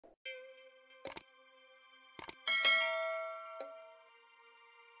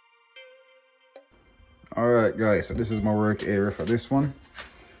Alright guys, so this is my work area for this one.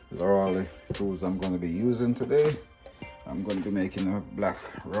 These are all the tools I'm going to be using today. I'm going to be making a black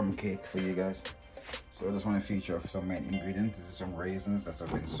rum cake for you guys. So I just want to feature some main ingredients. This is some raisins that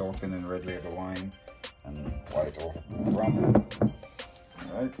have been soaking in red label wine and white oak rum.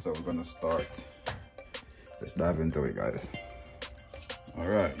 Alright, so we're going to start. Let's dive into it, guys.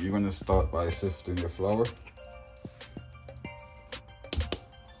 Alright, you're going to start by sifting your flour.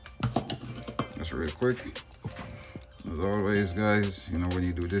 Just real quick. As always, guys, you know, when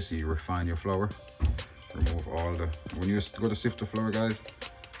you do this, you refine your flour. Remove all the... When you go to sift the flour, guys,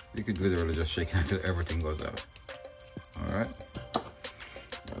 you could literally just shake it until everything goes out. Alright?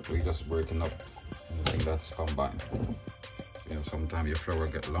 But we're just breaking up anything that's combined. You know, sometimes your flour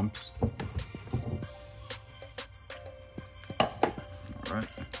get lumps. Alright.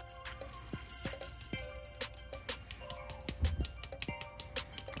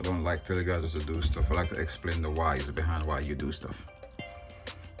 I don't like telling you guys to do stuff. I like to explain the whys behind why you do stuff.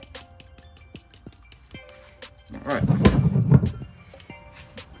 Alright.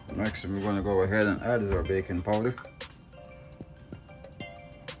 Next we're going to go ahead and add is our baking powder.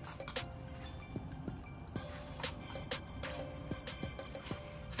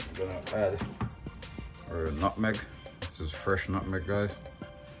 We're going to add our nutmeg. This is fresh nutmeg, guys.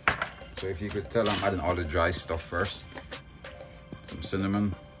 So if you could tell, I'm adding all the dry stuff first. Some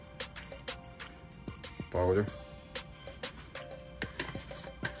cinnamon powder,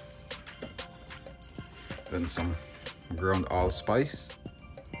 then some ground allspice,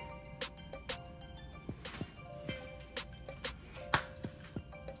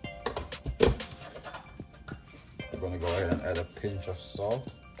 we're going to go ahead and add a pinch of salt.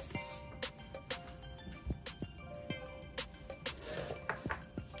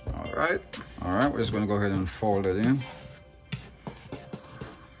 All right, we're just going to go ahead and fold it in.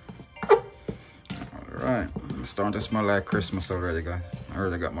 Alright, it's starting to smell like Christmas already, guys. I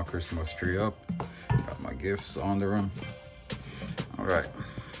already got my Christmas tree up. Got my gifts on the run. Alright.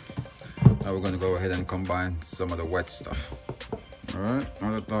 Now we're going to go ahead and combine some of the wet stuff. Alright,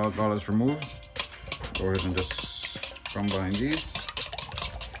 now that all is removed, go ahead and just combine these.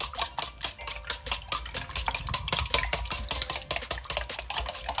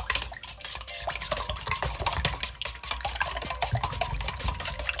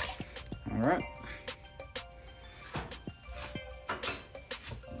 Alright.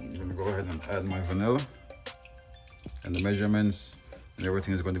 I'm gonna go ahead and add my vanilla, and the measurements and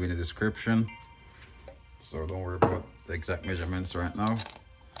everything is going to be in the description, so don't worry about the exact measurements right now.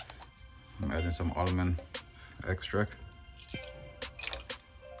 I'm adding some almond extract.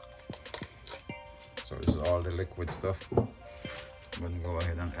 So this is all the liquid stuff. I'm gonna go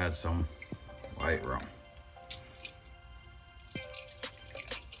ahead and add some white rum.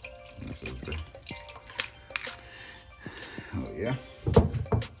 This is the, oh yeah.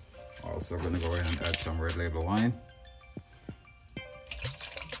 Also gonna go ahead and add some red label wine.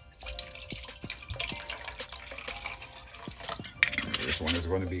 This one is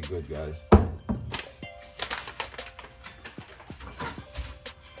going to be good, guys.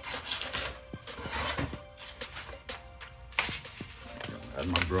 Add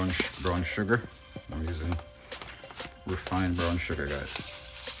my brown sugar. I'm using refined brown sugar, guys.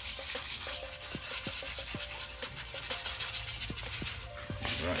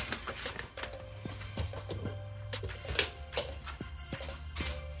 Right.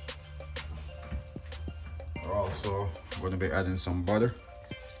 We're also going to be adding some butter,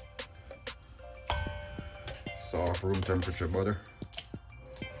 soft room temperature butter.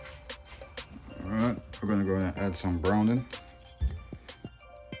 All right, we're going to go ahead and add some browning.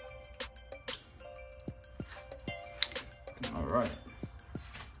 All right.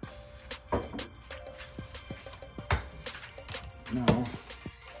 Now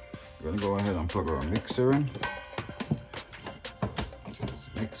we're going to go ahead and plug our mixer in. It's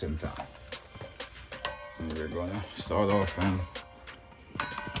mixing time. And we're going to start off in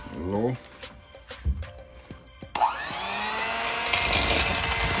low.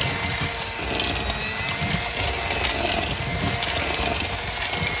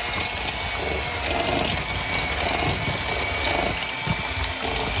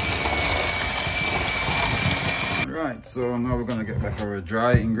 Alright, so now we're going to get back our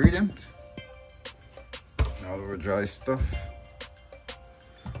dry ingredient. All of our dry stuff.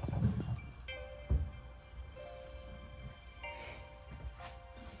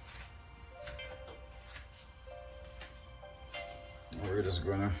 We're just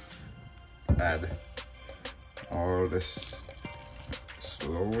gonna add all this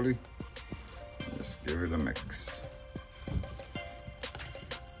slowly. Just give it a mix.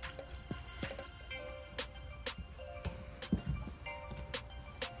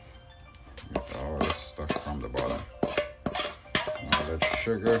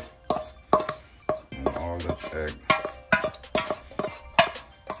 sugar and all that egg.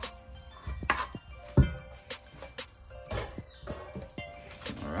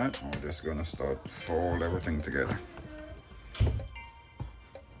 All right, I'm just gonna start fold everything together.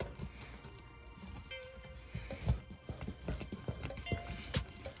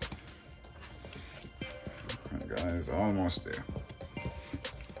 And guys, almost there.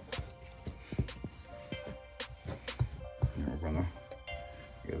 We're gonna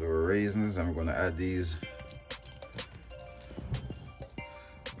get the raisins and we're gonna add these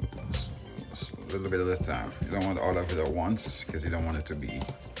a little bit at a time. You don't want all of it at once because you don't want it to be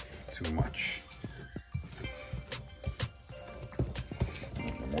too much.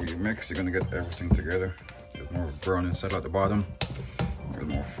 The more you mix, you're gonna get everything together. There's more brown inside at the bottom, there's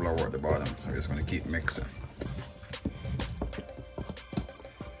more flour at the bottom. So we're just gonna keep mixing.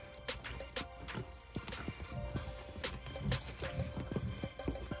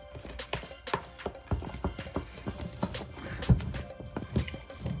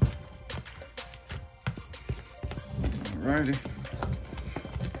 Alrighty.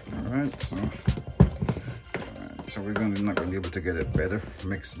 Alright, so we're not gonna be able to get it better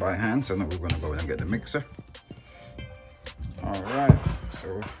mixed by hand, so now we're gonna go in and get the mixer. Alright,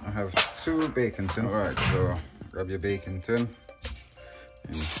 so I have 2 baking tins. Alright, so grab your baking tin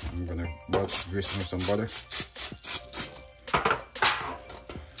and I'm gonna grease with some butter.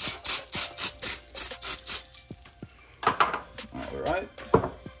 Alright,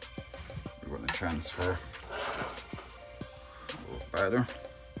 we're gonna transfer batter.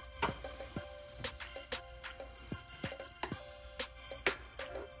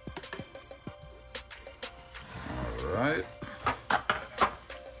 All right.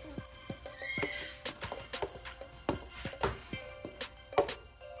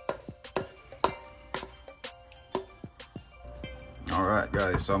 All right,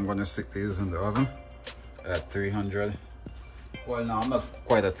 guys. So I'm going to stick these in the oven at 300. Well, no, I'm not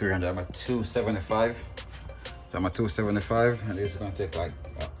quite at 300. I'm at 275. So I'm at 275, and this is gonna take like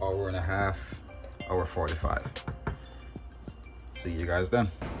an hour and a half, hour 45. See you guys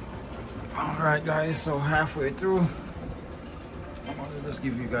then. All right, guys, so halfway through, I'm gonna just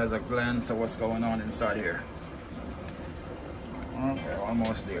give you guys a glance of what's going on inside here. Okay,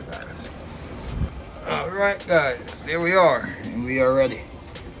 almost there, guys. All right, guys, there we are, and we are ready.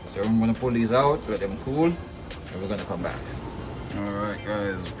 So I'm gonna pull these out, let them cool, and we're gonna come back. All right,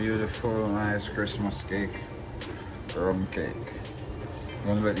 guys, beautiful, nice Christmas cake. Rum cake. I'm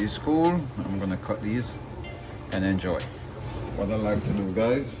gonna let these cool. I'm gonna cut these and enjoy. What I like to do,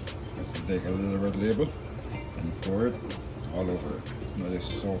 guys, is to take a little red label and pour it all over it. Let it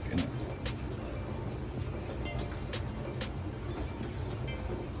soak in it.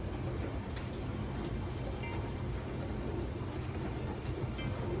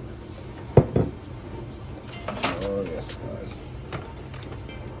 Oh yes, guys.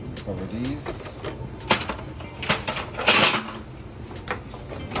 Cover these.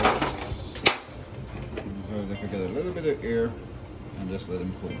 So they could get a little bit of air and just let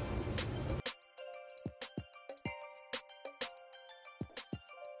them cool.